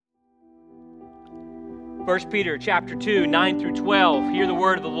1 Peter chapter 2, 9 through 12. Hear the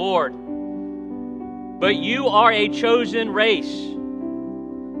word of the Lord. But you are a chosen race,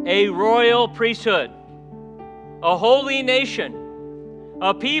 a royal priesthood, a holy nation,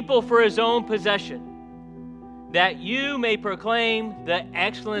 a people for his own possession, that you may proclaim the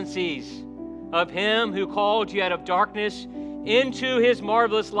excellencies of him who called you out of darkness into his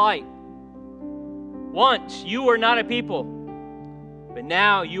marvelous light. Once you were not a people, but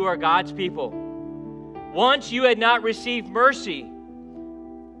now you are God's people. Once you had not received mercy,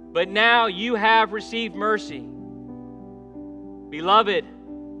 but now you have received mercy. Beloved,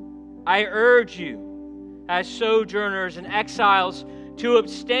 I urge you, as sojourners and exiles, to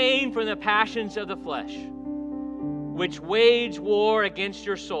abstain from the passions of the flesh, which wage war against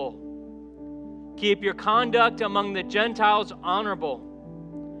your soul. Keep your conduct among the Gentiles honorable,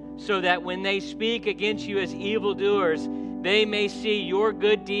 so that when they speak against you as evildoers, they may see your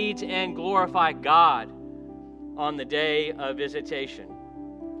good deeds and glorify God on the day of visitation.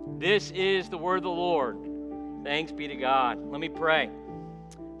 This is the word of the Lord. Thanks be to God. Let me pray.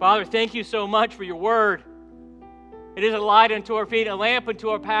 Father, thank you so much for your word. It is a light unto our feet, a lamp unto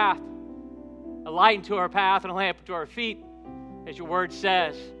our path. A light unto our path and a lamp unto our feet, as your word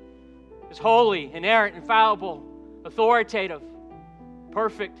says. It's holy, inerrant, infallible, authoritative,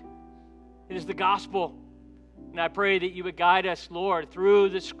 perfect. It is the gospel. And I pray that you would guide us, Lord, through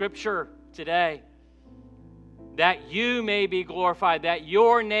the scripture today, that you may be glorified, that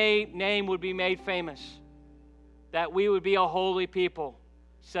your name would be made famous, that we would be a holy people,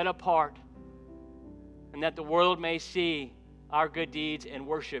 set apart, and that the world may see our good deeds and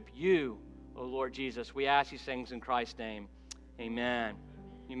worship you, O Lord Jesus. We ask these things in Christ's name. Amen.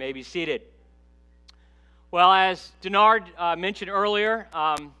 You may be seated. Well, as Denard mentioned earlier,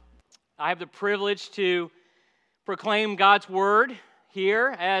 I have the privilege to proclaim God's word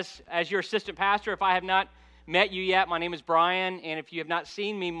here as your assistant pastor. If I have not met you yet, my name is Brian, and if you have not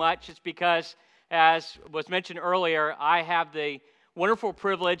seen me much, it's because, as was mentioned earlier, I have the wonderful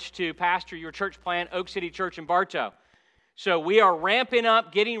privilege to pastor your church plant, Oak City Church in Bartow. So we are ramping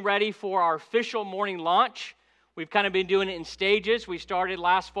up, getting ready for our official morning launch. We've kind of been doing it in stages. We started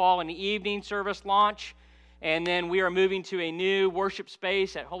last fall in the evening service launch, and then we are moving to a new worship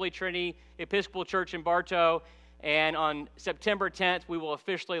space at Holy Trinity Episcopal Church in Bartow. And on September 10th, we will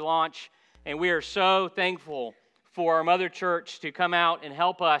officially launch. And we are so thankful for our mother church to come out and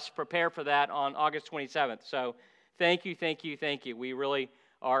help us prepare for that on August 27th. So thank you, thank you, thank you. We really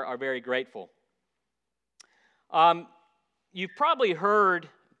are very grateful. You've probably heard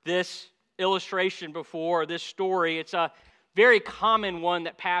this illustration before, this story. It's a very common one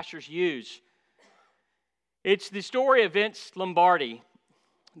that pastors use. It's the story of Vince Lombardi,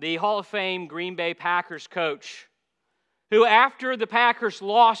 the Hall of Fame Green Bay Packers coach, who after the Packers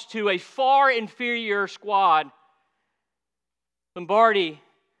lost to a far inferior squad, Lombardi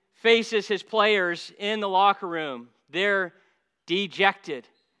faces his players in the locker room. They're dejected.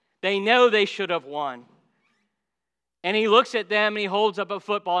 They know they should have won. And he looks at them and he holds up a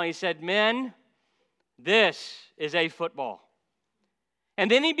football and he said, "Men, this is a football." And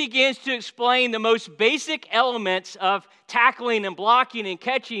then he begins to explain the most basic elements of tackling and blocking and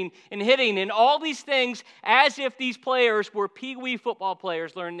catching and hitting and all these things as if these players were pee-wee football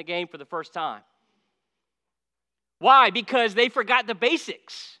players learning the game for the first time. Why? Because they forgot the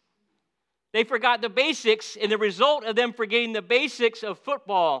basics. They forgot the basics, and the result of them forgetting the basics of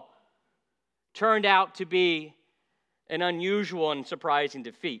football turned out to be an unusual and surprising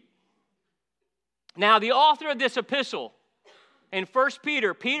defeat. Now, the author of this epistle in 1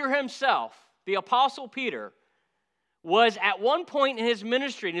 Peter, Peter himself, the Apostle Peter, was at one point in his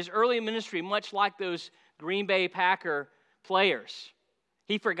ministry, in his early ministry, much like those Green Bay Packer players.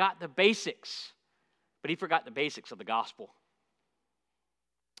 He forgot the basics, but he forgot the basics of the gospel.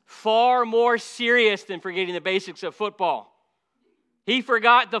 Far more serious than forgetting the basics of football. He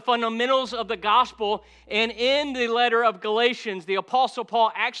forgot the fundamentals of the gospel, and in the letter of Galatians, the Apostle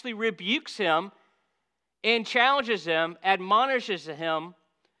Paul actually rebukes him and challenges him, admonishes him,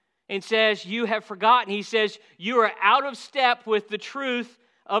 and says, "You have forgotten." He says, "You are out of step with the truth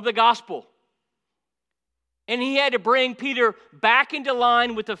of the gospel." And he had to bring Peter back into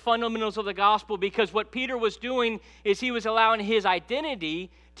line with the fundamentals of the gospel, because what Peter was doing is he was allowing his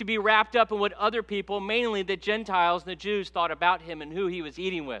identity to be wrapped up in what other people, mainly the Gentiles and the Jews, thought about him and who he was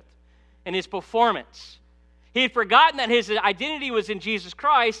eating with and his performance. He had forgotten that his identity was in Jesus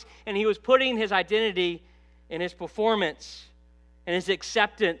Christ, and he was putting his identity in his performance and his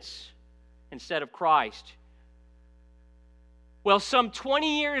acceptance instead of Christ. Well, some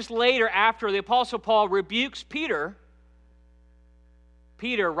 20 years later, after the Apostle Paul rebukes Peter,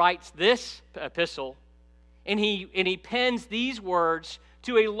 Peter writes this epistle and he pens these words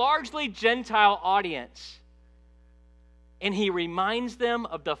to a largely Gentile audience. And he reminds them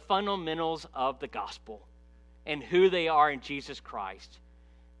of the fundamentals of the gospel and who they are in Jesus Christ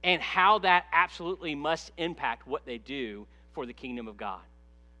and how that absolutely must impact what they do for the kingdom of God.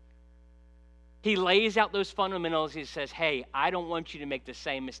 He lays out those fundamentals. He says, hey, I don't want you to make the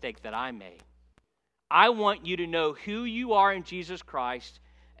same mistake that I made. I want you to know who you are in Jesus Christ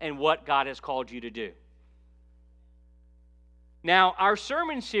and what God has called you to do. Now, our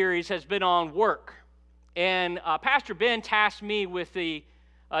sermon series has been on work. And Pastor Ben tasked me with the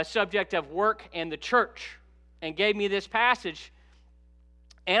subject of work and the church and gave me this passage.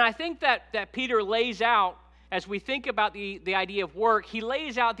 And I think that Peter lays out, as we think about the idea of work, he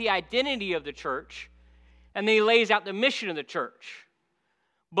lays out the identity of the church, and then he lays out the mission of the church.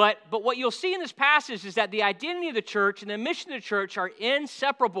 But what you'll see in this passage is that the identity of the church and the mission of the church are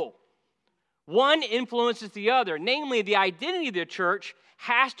inseparable. One influences the other. Namely, the identity of the church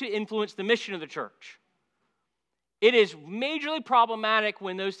has to influence the mission of the church. It is majorly problematic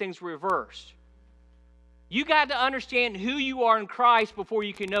when those things are reversed. You got to understand who you are in Christ before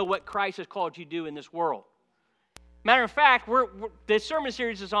you can know what Christ has called you to do in this world. Matter of fact, this sermon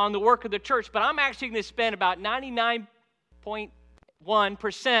series is on the work of the church, but I'm actually going to spend about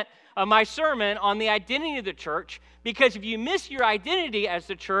 99.1% of my sermon on the identity of the church, because if you miss your identity as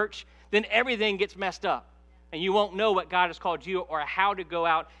the church, then everything gets messed up, and you won't know what God has called you or how to go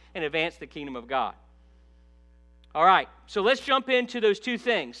out and advance the kingdom of God. All right, so let's jump into those two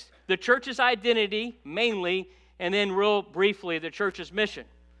things. The church's identity, mainly, and then real briefly, the church's mission.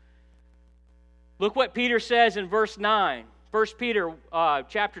 Look what Peter says in verse 9. 1 Peter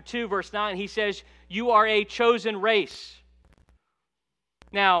chapter 2, verse 9, he says, you are a chosen race.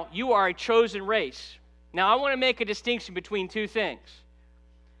 Now, you are a chosen race. Now, I want to make a distinction between two things.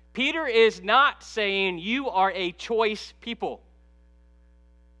 Peter is not saying you are a choice people.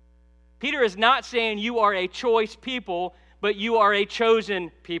 Peter is not saying you are a choice people, but you are a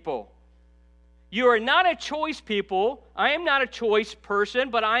chosen people. You are not a choice people. I am not a choice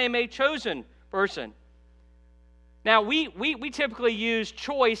person, but I am a chosen person. Now, we typically use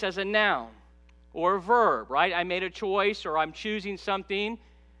choice as a noun or a verb, right? I made a choice or I'm choosing something.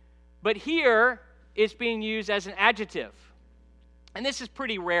 But here, it's being used as an adjective. And this is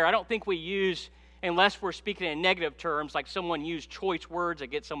pretty rare. I don't think we use, unless we're speaking in negative terms, like someone used choice words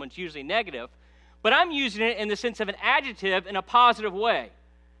against someone's usually negative. But I'm using it in the sense of an adjective in a positive way.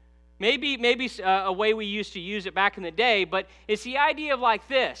 Maybe a way we used to use it back in the day, but it's the idea of like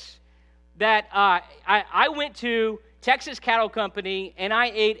this, that I went to Texas Cattle Company and I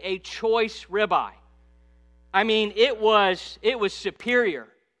ate a choice ribeye. I mean, it was superior.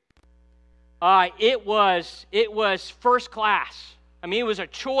 It was first class. I mean, it was a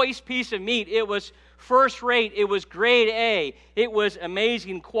choice piece of meat. It was first rate. It was grade A. It was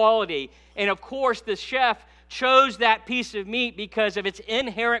amazing quality. And of course, the chef chose that piece of meat because of its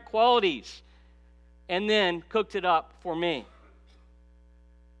inherent qualities and then cooked it up for me.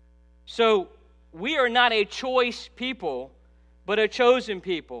 So we are not a choice people, but a chosen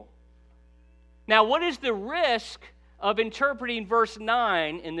people. Now, what is the risk of interpreting verse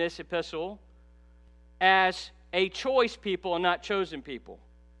 9 in this epistle as a choice people and not chosen people?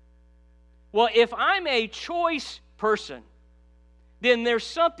 Well, if I'm a choice person, then there's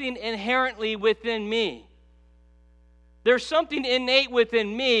something inherently within me. There's something innate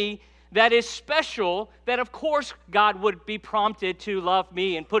within me that is special, that of course God would be prompted to love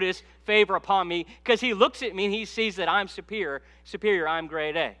me and put his favor upon me, because he looks at me and he sees that I'm superior, I'm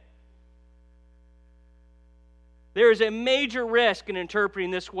grade A. There is a major risk in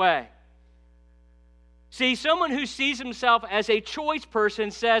interpreting this way. See, someone who sees himself as a choice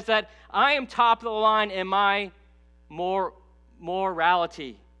person says that I am top of the line in my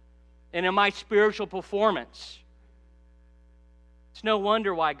morality and in my spiritual performance. It's no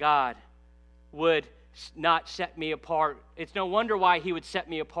wonder why God would not set me apart. It's no wonder why he would set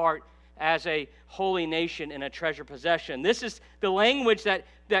me apart as a holy nation and a treasured possession. This is the language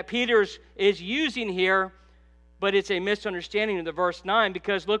that Peter is using here, but it's a misunderstanding of the verse 9,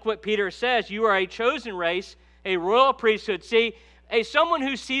 because look what Peter says. You are a chosen race, a royal priesthood. See, someone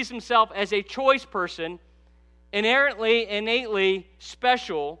who sees himself as a choice person, innately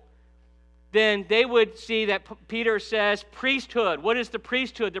special, then they would see that Peter says priesthood. What is the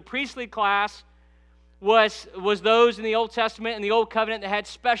priesthood? The priestly class was those in the Old Testament and the Old Covenant that had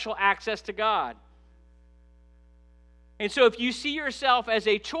special access to God. And so if you see yourself as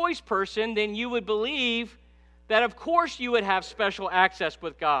a choice person, then you would believe that of course you would have special access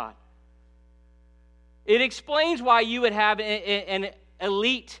with God. It explains why you would have an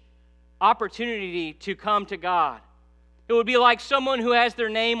elite opportunity to come to God. It would be like someone who has their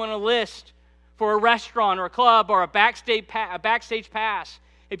name on a list for a restaurant or a club or a backstage pass.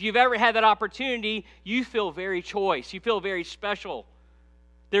 If you've ever had that opportunity, you feel very choice. You feel very special.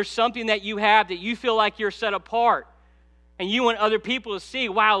 There's something that you have that you feel like you're set apart. And you want other people to see,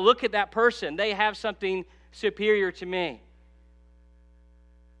 wow, look at that person. They have something superior to me.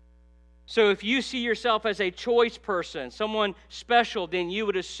 So if you see yourself as a choice person, someone special, then you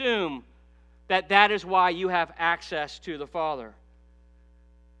would assume that that is why you have access to the Father.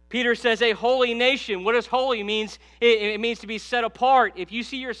 Peter says a holy nation. What does holy means? It means to be set apart. If you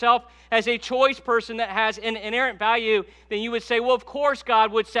see yourself as a choice person that has an inherent value, then you would say, well, of course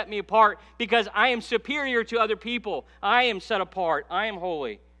God would set me apart because I am superior to other people. I am set apart. I am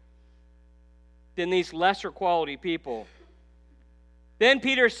holy than these lesser quality people. Then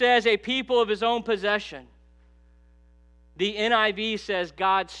Peter says a people of his own possession. The NIV says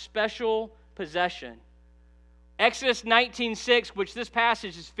God's special possession. Exodus 19:6, which this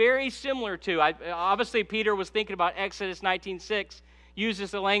passage is very similar to. Obviously, Peter was thinking about Exodus 19:6,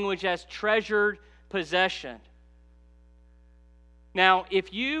 uses the language as treasured possession. Now,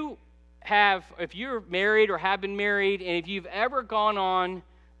 if you're married or have been married, and if you've ever gone on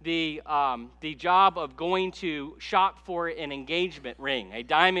the job of going to shop for an engagement ring, a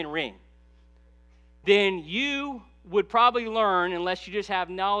diamond ring, then you would probably learn, unless you just have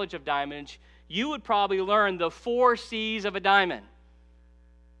knowledge of diamonds, you would probably learn the 4 C's of a diamond,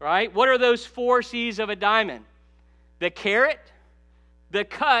 right? What are those 4 C's of a diamond? The carat, the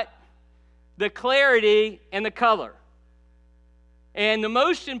cut, the clarity, and the color. And the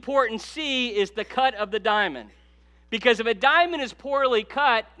most important C is the cut of the diamond. Because if a diamond is poorly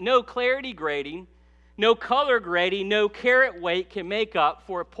cut, no clarity grading, no color grading, no carat weight can make up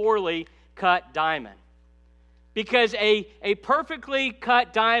for a poorly cut diamond. Because a perfectly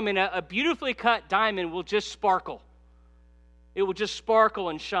cut diamond, a beautifully cut diamond will just sparkle. It will just sparkle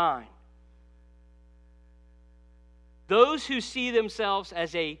and shine. Those who see themselves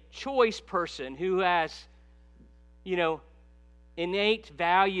as a choice person who has, innate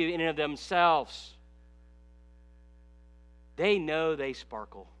value in and of themselves, they know they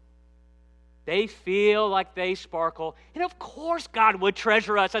sparkle. They feel like they sparkle. And of course God would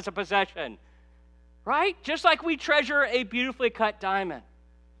treasure us as a possession. Right? Just like we treasure a beautifully cut diamond.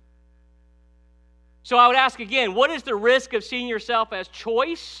 So I would ask again, what is the risk of seeing yourself as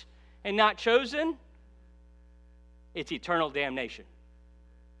choice and not chosen? It's eternal damnation.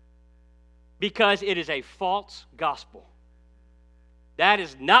 Because it is a false gospel. That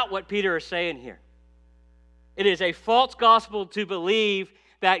is not what Peter is saying here. It is a false gospel to believe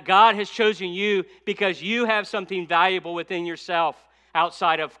that God has chosen you because you have something valuable within yourself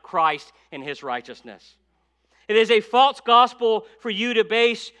outside of Christ and his righteousness. It is a false gospel for you to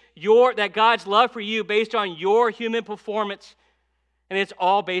base that God's love for you based on your human performance, and it's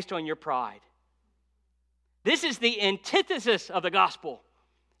all based on your pride. This is the antithesis of the gospel.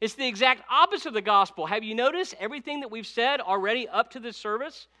 It's the exact opposite of the gospel. Have you noticed everything that we've said already up to this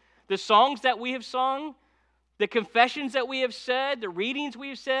service? The songs that we have sung, the confessions that we have said, the readings we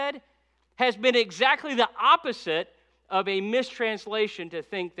have said, has been exactly the opposite of a mistranslation to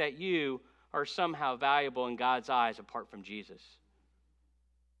think that you are somehow valuable in God's eyes apart from Jesus.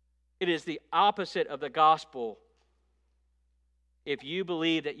 It is the opposite of the gospel if you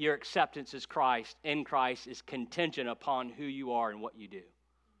believe that your acceptance as in Christ is contingent upon who you are and what you do.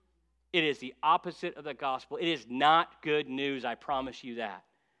 It is the opposite of the gospel. It is not good news, I promise you that.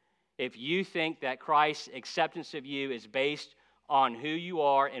 If you think that Christ's acceptance of you is based on who you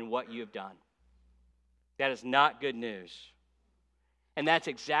are and what you have done. That is not good news. And that's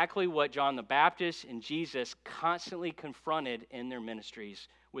exactly what John the Baptist and Jesus constantly confronted in their ministries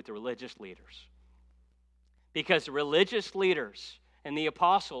with the religious leaders. Because the religious leaders and the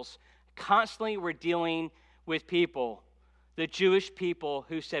apostles constantly were dealing with people, the Jewish people,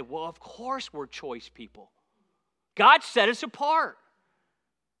 who said, well, of course we're choice people. God set us apart.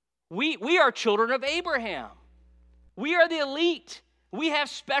 We are children of Abraham. We are the elite. We have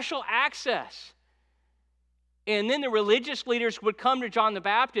special access. And then the religious leaders would come to John the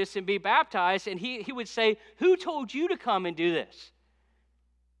Baptist and be baptized, and he would say, who told you to come and do this?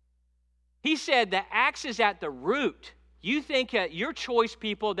 He said the axe is at the root. You think that you're choice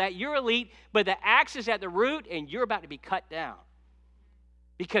people, that you're elite, but the axe is at the root, and you're about to be cut down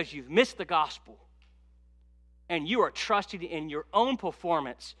because you've missed the gospel. And you are trusting in your own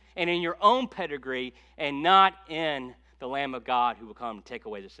performance and in your own pedigree and not in the Lamb of God who will come and take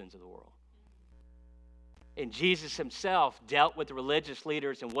away the sins of the world. And Jesus himself dealt with the religious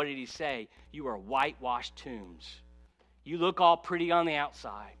leaders, and what did he say? You are whitewashed tombs. You look all pretty on the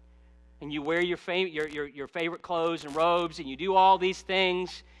outside, and you wear your favorite clothes and robes, and you do all these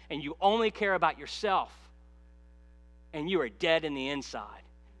things, and you only care about yourself, and you are dead in the inside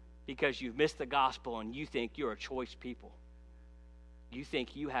because you've missed the gospel and you think you're a choice people. You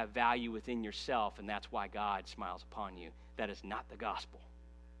think you have value within yourself, and that's why God smiles upon you. That is not the gospel.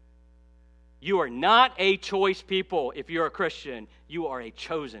 You are not a choice people if you're a Christian. You are a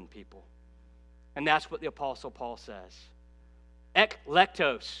chosen people. And that's what the Apostle Paul says.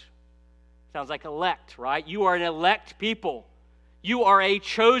 Eklektos. Sounds like elect, right? You are an elect people. You are a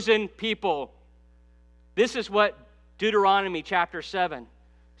chosen people. This is what Deuteronomy chapter 7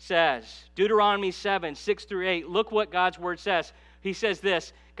 says. Deuteronomy 7, 6 through 8. Look what God's word says. He says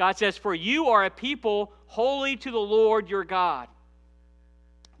this. God says, "For you are a people holy to the Lord your God.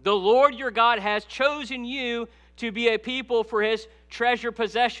 The Lord your God has chosen you to be a people for his treasure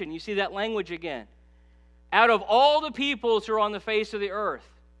possession." You see that language again. "Out of all the peoples who are on the face of the earth."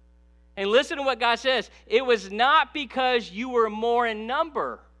 And listen to what God says. "It was not because you were more in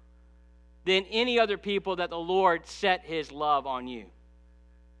number than any other people that the Lord set his love on you.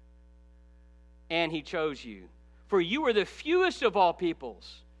 And he chose you. For you were the fewest of all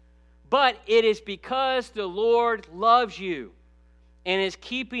peoples. But it is because the Lord loves you and is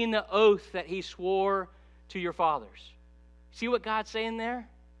keeping the oath that he swore to your fathers." See what God's saying there?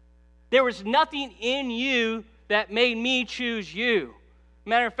 There was nothing in you that made me choose you.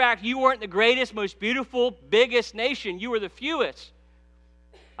 Matter of fact, you weren't the greatest, most beautiful, biggest nation. You were the fewest.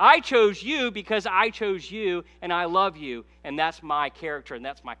 I chose you because I chose you, and I love you, and that's my character, and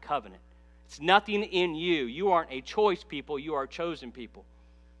that's my covenant. It's nothing in you. You aren't a choice people. You are a chosen people.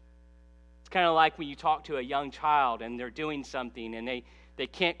 It's kind of like when you talk to a young child, and they're doing something, and they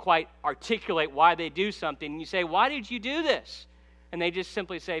can't quite articulate why they do something, and you say, "Why did you do this?" And they just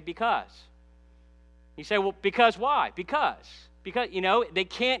simply say, "Because." You say, "Well, because why?" Because, they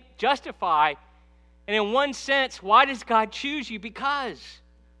can't justify. And in one sense, why does God choose you? Because.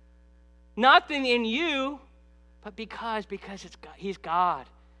 Nothing in you, but because it's God. He's God,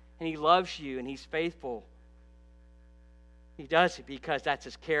 and he loves you, and he's faithful. He does it because that's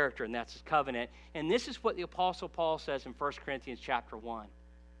his character, and that's his covenant. And this is what the Apostle Paul says in 1 Corinthians chapter 1.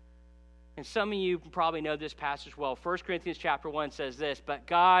 And some of you probably know this passage well. 1 Corinthians chapter 1 says this, "But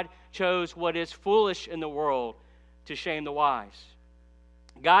God chose what is foolish in the world to shame the wise.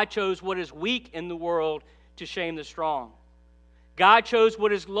 God chose what is weak in the world to shame the strong. God chose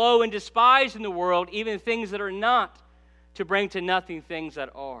what is low and despised in the world, even things that are not, to bring to nothing things that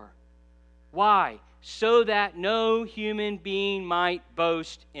are." Why? So that no human being might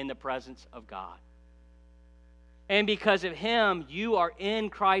boast in the presence of God. And because of him, you are in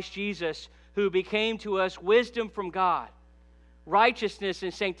Christ Jesus, who became to us wisdom from God, righteousness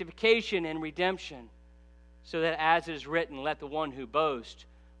and sanctification and redemption, so that as it is written, "Let the one who boasts,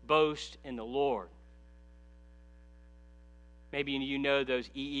 boast in the Lord." Maybe you know those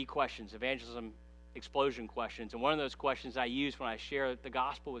EE questions, evangelism explosion questions. And one of those questions I use when I share the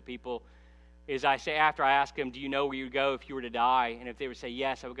gospel with people is I say, after I ask them, "Do you know where you would go if you were to die?" And if they would say,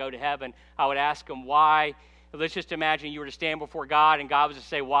 "Yes, I would go to heaven," I would ask them, "Why?" Let's just imagine you were to stand before God and God was to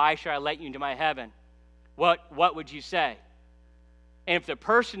say, "Why should I let you into my heaven?" What would you say? And if the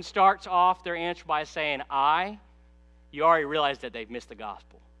person starts off their answer by saying, you already realize that they've missed the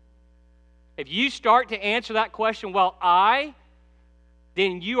gospel. If you start to answer that question,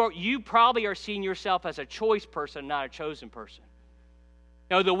 then you probably are seeing yourself as a choice person, not a chosen person.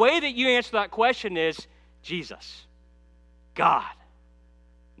 Now, the way that you answer that question is Jesus, God,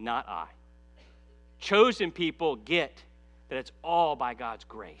 not I. Chosen people get that it's all by God's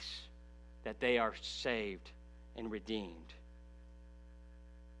grace that they are saved and redeemed.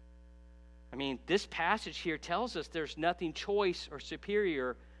 I mean, this passage here tells us there's nothing choice or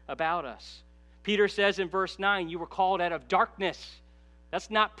superior about us. Peter says in verse 9, "You were called out of darkness." That's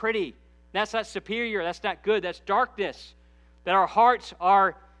not pretty. That's not superior. That's not good. That's darkness. That our hearts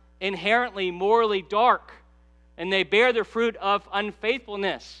are inherently morally dark, and they bear the fruit of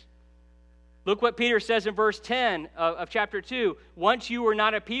unfaithfulness. Look what Peter says in verse 10 of chapter 2. "Once you were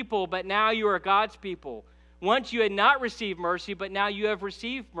not a people, but now you are God's people. Once you had not received mercy, but now you have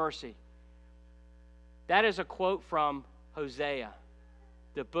received mercy." That is a quote from Hosea,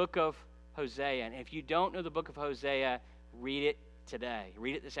 the book of Hosea. And if you don't know the book of Hosea, read it today.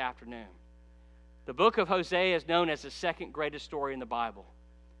 Read it this afternoon. The book of Hosea is known as the second greatest story in the Bible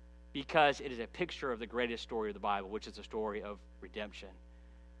because it is a picture of the greatest story of the Bible, which is the story of redemption.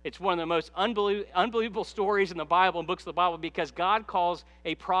 It's one of the most unbelievable stories in the Bible and books of the Bible because God calls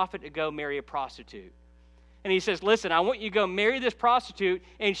a prophet to go marry a prostitute. And he says, "Listen, I want you to go marry this prostitute,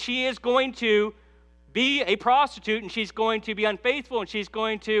 and she is going to be a prostitute, and she's going to be unfaithful, and she's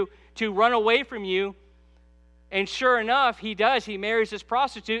going to run away from you. And sure enough, he does. He marries this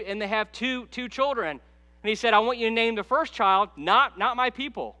prostitute, and they have two children. And he said, I want you to name the first child, not my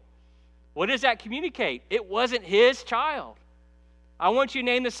people. What does that communicate? It wasn't his child. I want you to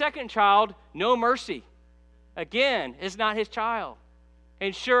name the second child, No Mercy. Again, it's not his child.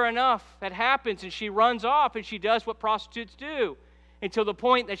 And sure enough, that happens, and she runs off, and she does what prostitutes do until the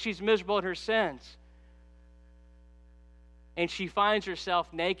point that she's miserable in her sins. And she finds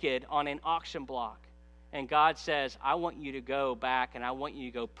herself naked on an auction block. And God says, I want you to go back, and I want you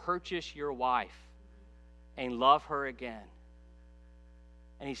to go purchase your wife and love her again.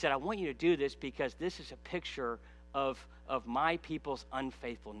 And he said, I want you to do this because this is a picture of my people's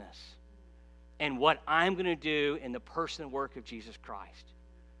unfaithfulness and what I'm going to do in the person and work of Jesus Christ.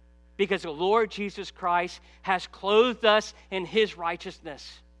 Because the Lord Jesus Christ has clothed us in his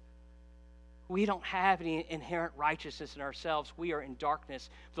righteousness. We don't have any inherent righteousness in ourselves. We are in darkness.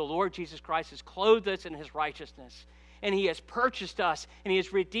 The Lord Jesus Christ has clothed us in his righteousness. And he has purchased us, and he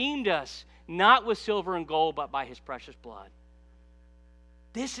has redeemed us, not with silver and gold, but by his precious blood.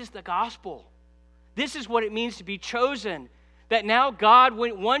 This is the gospel. This is what it means to be chosen. That now God,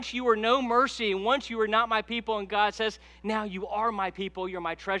 once you were no mercy, and once you were not my people, and God says, now you are my people, you're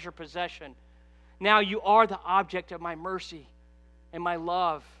my treasure possession. Now you are the object of my mercy and my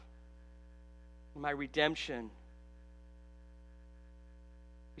love and my redemption.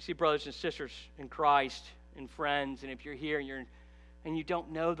 You see, brothers and sisters in Christ and friends, and if you're here and you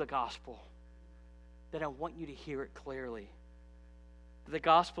don't know the gospel, then I want you to hear it clearly. The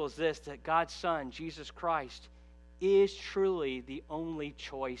gospel is this, that God's Son, Jesus Christ, is truly the only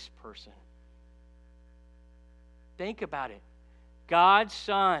choice person. Think about it. God's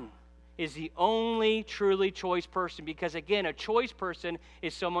Son is the only truly choice person because, again, a choice person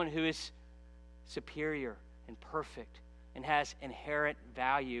is someone who is superior and perfect and has inherent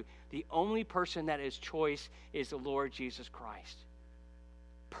value. The only person that is choice is the Lord Jesus Christ.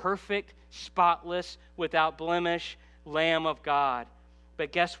 Perfect, spotless, without blemish, Lamb of God.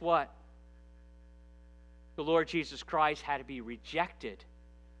 But guess what? The Lord Jesus Christ had to be rejected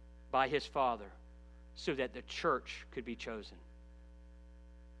by his Father so that the church could be chosen.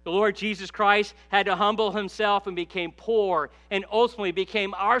 The Lord Jesus Christ had to humble himself and became poor and ultimately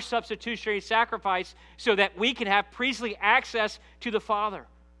became our substitutionary sacrifice so that we can have priestly access to the Father,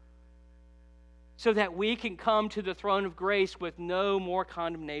 so that we can come to the throne of grace with no more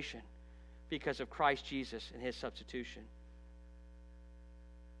condemnation because of Christ Jesus and his substitution.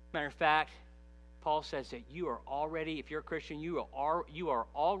 Matter of fact, Paul says that you are already, if you're a Christian, you are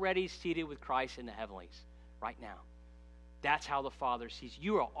already seated with Christ in the heavenlies right now. That's how the Father sees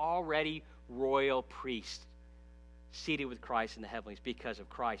you. You are already royal priests seated with Christ in the heavenlies because of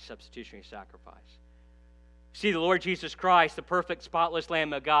Christ's substitutionary sacrifice. See, the Lord Jesus Christ, the perfect, spotless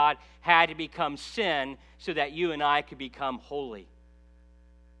Lamb of God, had to become sin so that you and I could become holy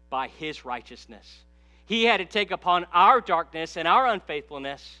by his righteousness. He had to take upon our darkness and our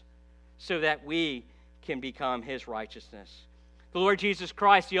unfaithfulness so that we can become his righteousness. The Lord Jesus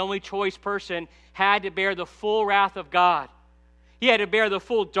Christ, the only choice person, had to bear the full wrath of God. He had to bear the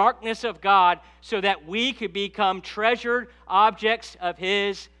full darkness of God so that we could become treasured objects of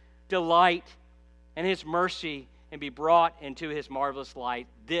his delight and his mercy and be brought into his marvelous light.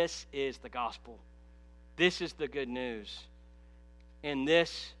 This is the gospel. This is the good news. And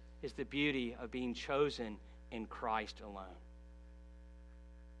this is the beauty of being chosen in Christ alone.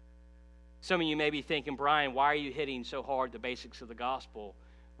 Some of you may be thinking, Brian, why are you hitting so hard the basics of the gospel?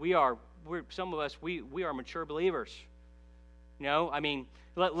 Some of us are mature believers. You know, I mean,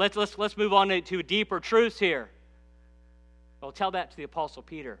 let's move on to deeper truths here. I'll tell that to the Apostle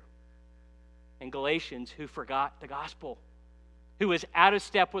Peter in Galatians, who forgot the gospel, who was out of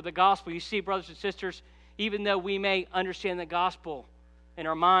step with the gospel. You see, brothers and sisters, even though we may understand the gospel in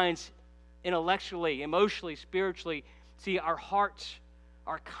our minds, intellectually, emotionally, spiritually, see, our hearts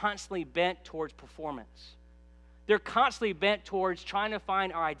are constantly bent towards performance. They're constantly bent towards trying to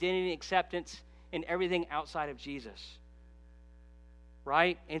find our identity and acceptance in everything outside of Jesus.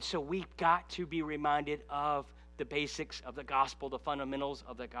 Right? And so we've got to be reminded of the basics of the gospel, the fundamentals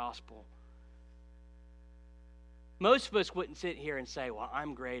of the gospel. Most of us wouldn't sit here and say, well,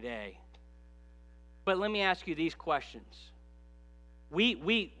 I'm grade A. But let me ask you these questions.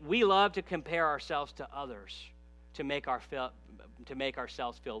 We love to compare ourselves to others to make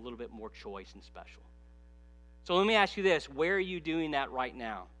ourselves feel a little bit more choice and special. So let me ask you this. Where are you doing that right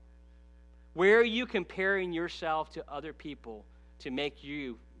now? Where are you comparing yourself to other people to make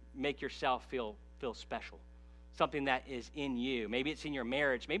yourself feel special? Something that is in you. Maybe it's in your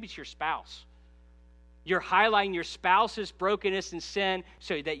marriage. Maybe it's your spouse. You're highlighting your spouse's brokenness and sin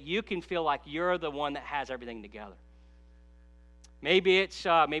so that you can feel like you're the one that has everything together. Maybe it's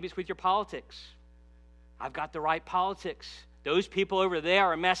with your politics. I've got the right politics. Those people over there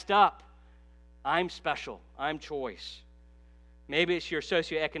are messed up. I'm special. I'm choice. Maybe it's your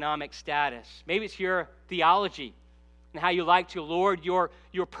socioeconomic status. Maybe it's your theology and how you like to lord your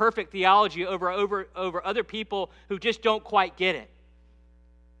perfect theology over other people who just don't quite get it.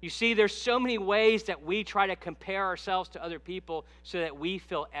 You see, there's so many ways that we try to compare ourselves to other people so that we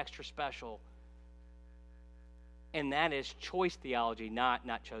feel extra special. And that is choice theology, not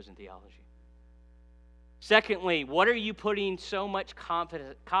chosen theology. Secondly, what are you putting so much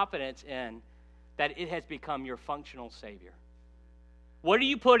confidence in that it has become your functional Savior? What are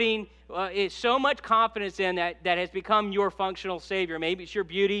you putting so much confidence in that has become your functional Savior? Maybe it's your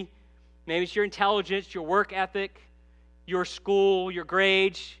beauty, maybe it's your intelligence, your work ethic, your school, your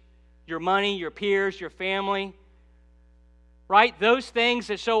grades, your money, your peers, your family. Right? Those things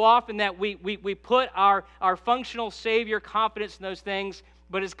that so often that we put our functional Savior confidence in those things,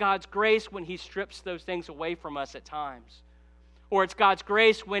 but it's God's grace when He strips those things away from us at times. Or it's God's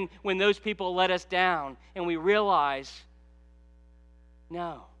grace when those people let us down and we realize,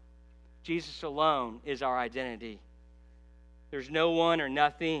 no, Jesus alone is our identity. There's no one or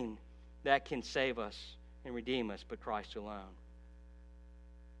nothing that can save us and redeem us but Christ alone.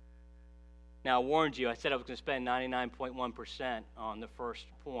 Now, I warned you, I said I was going to spend 99.1% on the first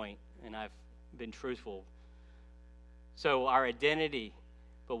point, and I've been truthful. So our identity,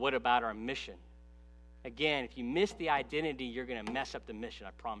 but what about our mission? Again, if you miss the identity, you're going to mess up the mission.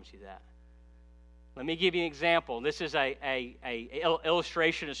 I promise you that. Let me give you an example. This is a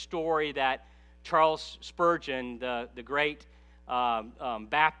illustration, a story that Charles Spurgeon, the great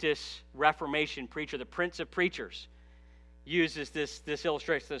Baptist Reformation preacher, the Prince of Preachers, uses this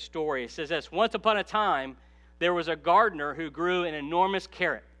illustration, this story. It says this: once upon a time, there was a gardener who grew an enormous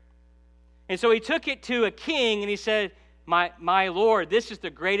carrot. And so he took it to a king and he said, my Lord, this is the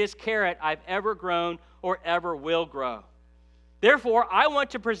greatest carrot I've ever grown or ever will grow. Therefore, I want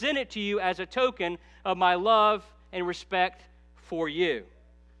to present it to you as a token of my love and respect for you.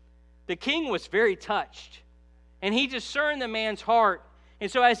 The king was very touched, and he discerned the man's heart. And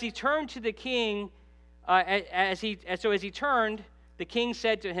so as he turned to the king, as he turned, the king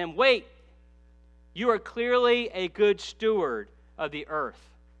said to him, "Wait, you are clearly a good steward of the earth."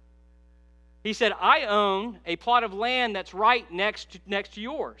 He said, "I own a plot of land that's right next to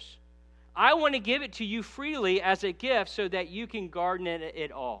yours. I want to give it to you freely as a gift so that you can garden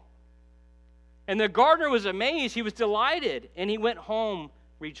it all." And the gardener was amazed. He was delighted, and he went home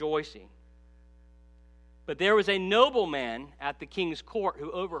rejoicing. But there was a nobleman at the king's court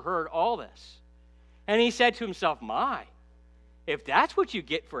who overheard all this. And he said to himself, "My, if that's what you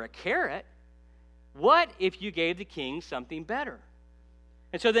get for a carrot, what if you gave the king something better?"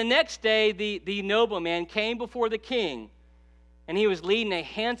 And so the next day, the nobleman came before the king, and he was leading a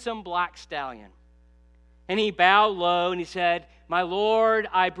handsome black stallion. And he bowed low, and he said, "My lord,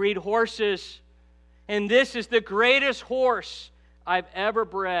 I breed horses, and this is the greatest horse I've ever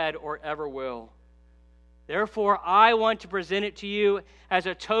bred or ever will. Therefore, I want to present it to you as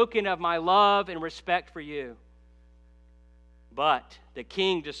a token of my love and respect for you." But the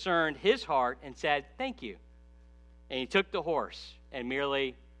king discerned his heart and said, "Thank you." And he took the horse and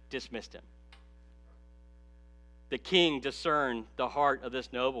merely dismissed him. The king discerned the heart of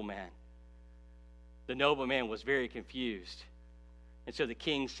this nobleman. The nobleman was very confused. And so the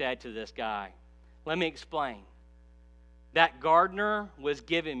king said to this guy, "Let me explain. That gardener was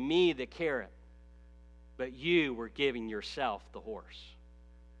giving me the carrot, but you were giving yourself the horse."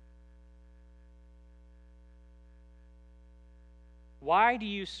 Why do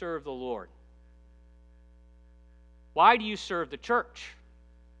you serve the Lord? Why do you serve the church?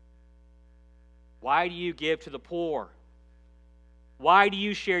 Why do you give to the poor? Why do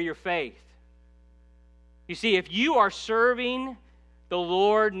you share your faith? You see, if you are serving the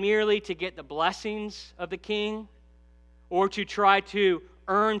Lord merely to get the blessings of the king or to try to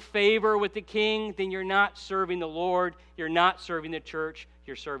earn favor with the king, then you're not serving the Lord, you're not serving the church,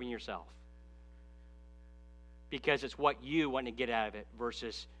 you're serving yourself. Because it's what you want to get out of it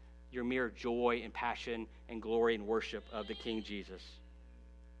versus your mere joy and passion and glory and worship of the King Jesus.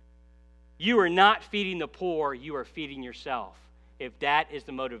 You are not feeding the poor, you are feeding yourself, if that is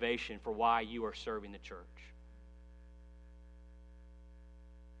the motivation for why you are serving the church.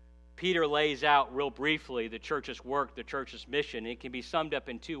 Peter lays out real briefly the church's work, the church's mission. It can be summed up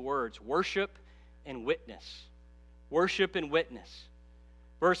in two words: worship and witness. Worship and witness.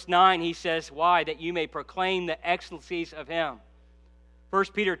 Verse 9, he says, "Why? That you may proclaim the excellencies of him." 1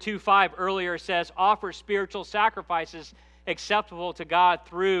 Peter 2:5 earlier says, offer spiritual sacrifices acceptable to God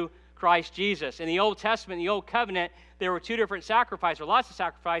through Christ Jesus. In the Old Testament, the Old Covenant, there were two different sacrifices, or lots of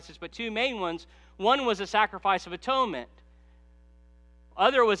sacrifices, but two main ones. One was a sacrifice of atonement.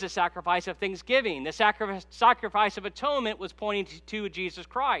 Other was a sacrifice of thanksgiving. The sacrifice of atonement was pointing to Jesus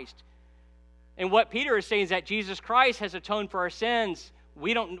Christ. And what Peter is saying is that Jesus Christ has atoned for our sins.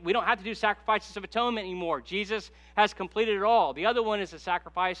 We don't have to do sacrifices of atonement anymore. Jesus has completed it all. The other one is a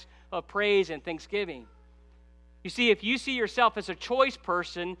sacrifice of praise and thanksgiving. You see, if you see yourself as a choice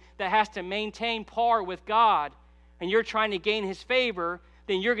person that has to maintain par with God, and you're trying to gain his favor,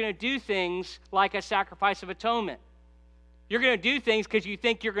 then you're going to do things like a sacrifice of atonement. You're going to do things because you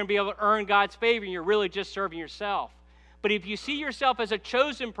think you're going to be able to earn God's favor, and you're really just serving yourself. But if you see yourself as a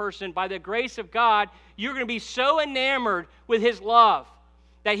chosen person by the grace of God, you're going to be so enamored with his love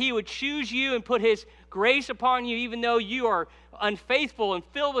that he would choose you and put his grace upon you, even though you are unfaithful and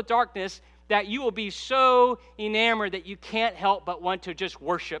filled with darkness, that you will be so enamored that you can't help but want to just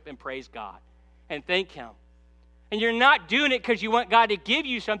worship and praise God and thank him. And you're not doing it because you want God to give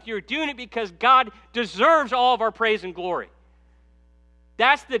you something. You're doing it because God deserves all of our praise and glory.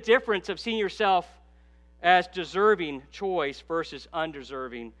 That's the difference of seeing yourself as deserving choice versus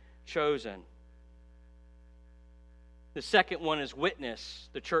undeserving chosen. The second one is witness.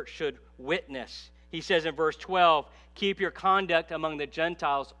 The church should witness. He says in verse 12, keep your conduct among the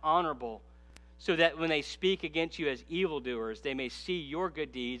Gentiles honorable, so that when they speak against you as evildoers, they may see your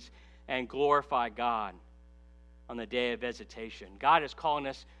good deeds and glorify God on the day of visitation. God is calling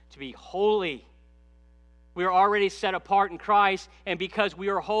us to be holy. We are already set apart in Christ, and because we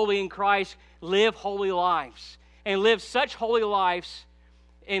are holy in Christ, live holy lives. And live such holy lives,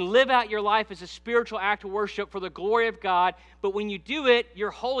 and live out your life as a spiritual act of worship for the glory of God. But when you do it,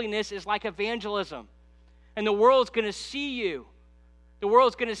 your holiness is like evangelism. And the world's going to see you. The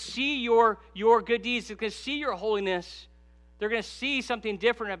world's going to see your good deeds. They're going to see your holiness. They're going to see something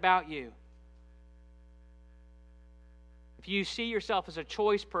different about you. If you see yourself as a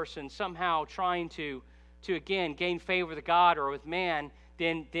choice person somehow trying to again gain favor with God or with man,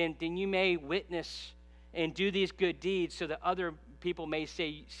 then you may witness and do these good deeds so that other people may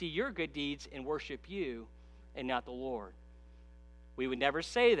see your good deeds and worship you and not the Lord. We would never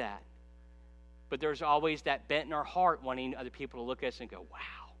say that. But there's always that bent in our heart wanting other people to look at us and go,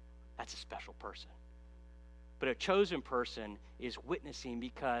 wow, that's a special person. But a chosen person is witnessing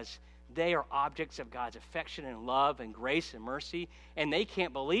because they are objects of God's affection and love and grace and mercy, and they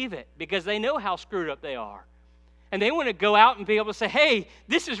can't believe it because they know how screwed up they are. And they want to go out and be able to say, hey,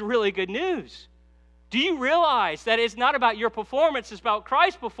 this is really good news. Do you realize that it's not about your performance, it's about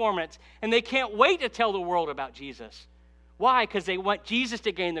Christ's performance? And they can't wait to tell the world about Jesus. Why? Because they want Jesus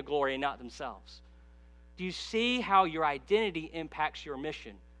to gain the glory and not themselves. Do you see how your identity impacts your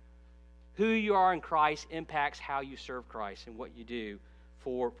mission? Who you are in Christ impacts how you serve Christ and what you do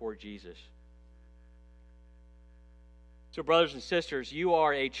for Jesus. So, brothers and sisters, you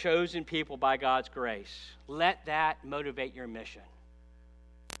are a chosen people by God's grace. Let that motivate your mission.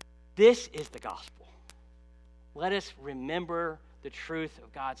 This is the gospel. Let us remember the truth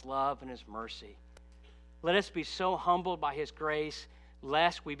of God's love and his mercy. Let us be so humbled by his grace,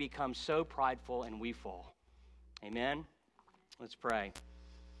 lest we become so prideful and we fall. Amen? Let's pray.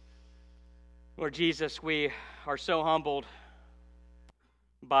 Lord Jesus, we are so humbled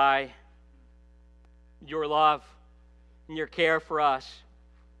by your love and your care for us.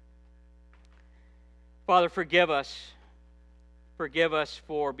 Father, forgive us. Forgive us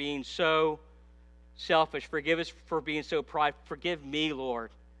for being so selfish. Forgive us for being so prideful. Forgive me, Lord,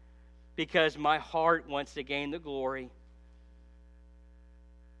 because my heart wants to gain the glory.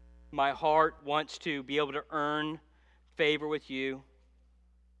 My heart wants to be able to earn favor with you.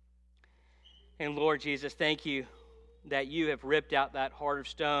 And Lord Jesus, thank you that you have ripped out that heart of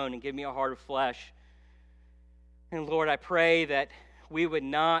stone and given me a heart of flesh. And Lord, I pray that we would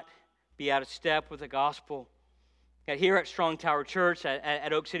not be out of step with the gospel. That here at Strong Tower Church,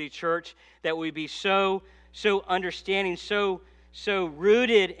 at Oak City Church, that we be so understanding, so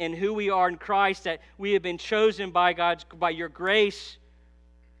rooted in who we are in Christ, that we have been chosen by your grace,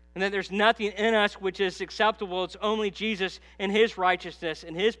 and that there's nothing in us which is acceptable. It's only Jesus and his righteousness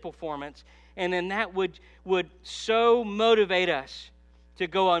and his performance. And then that would so motivate us to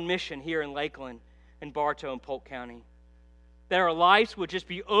go on mission here in Lakeland and Bartow and Polk County. That our lives would just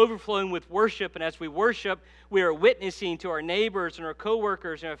be overflowing with worship, and as we worship, we are witnessing to our neighbors and our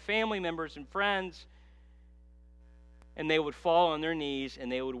coworkers and our family members and friends, and they would fall on their knees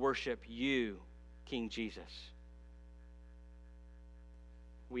and they would worship you, King Jesus.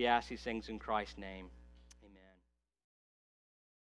 We ask these things in Christ's name.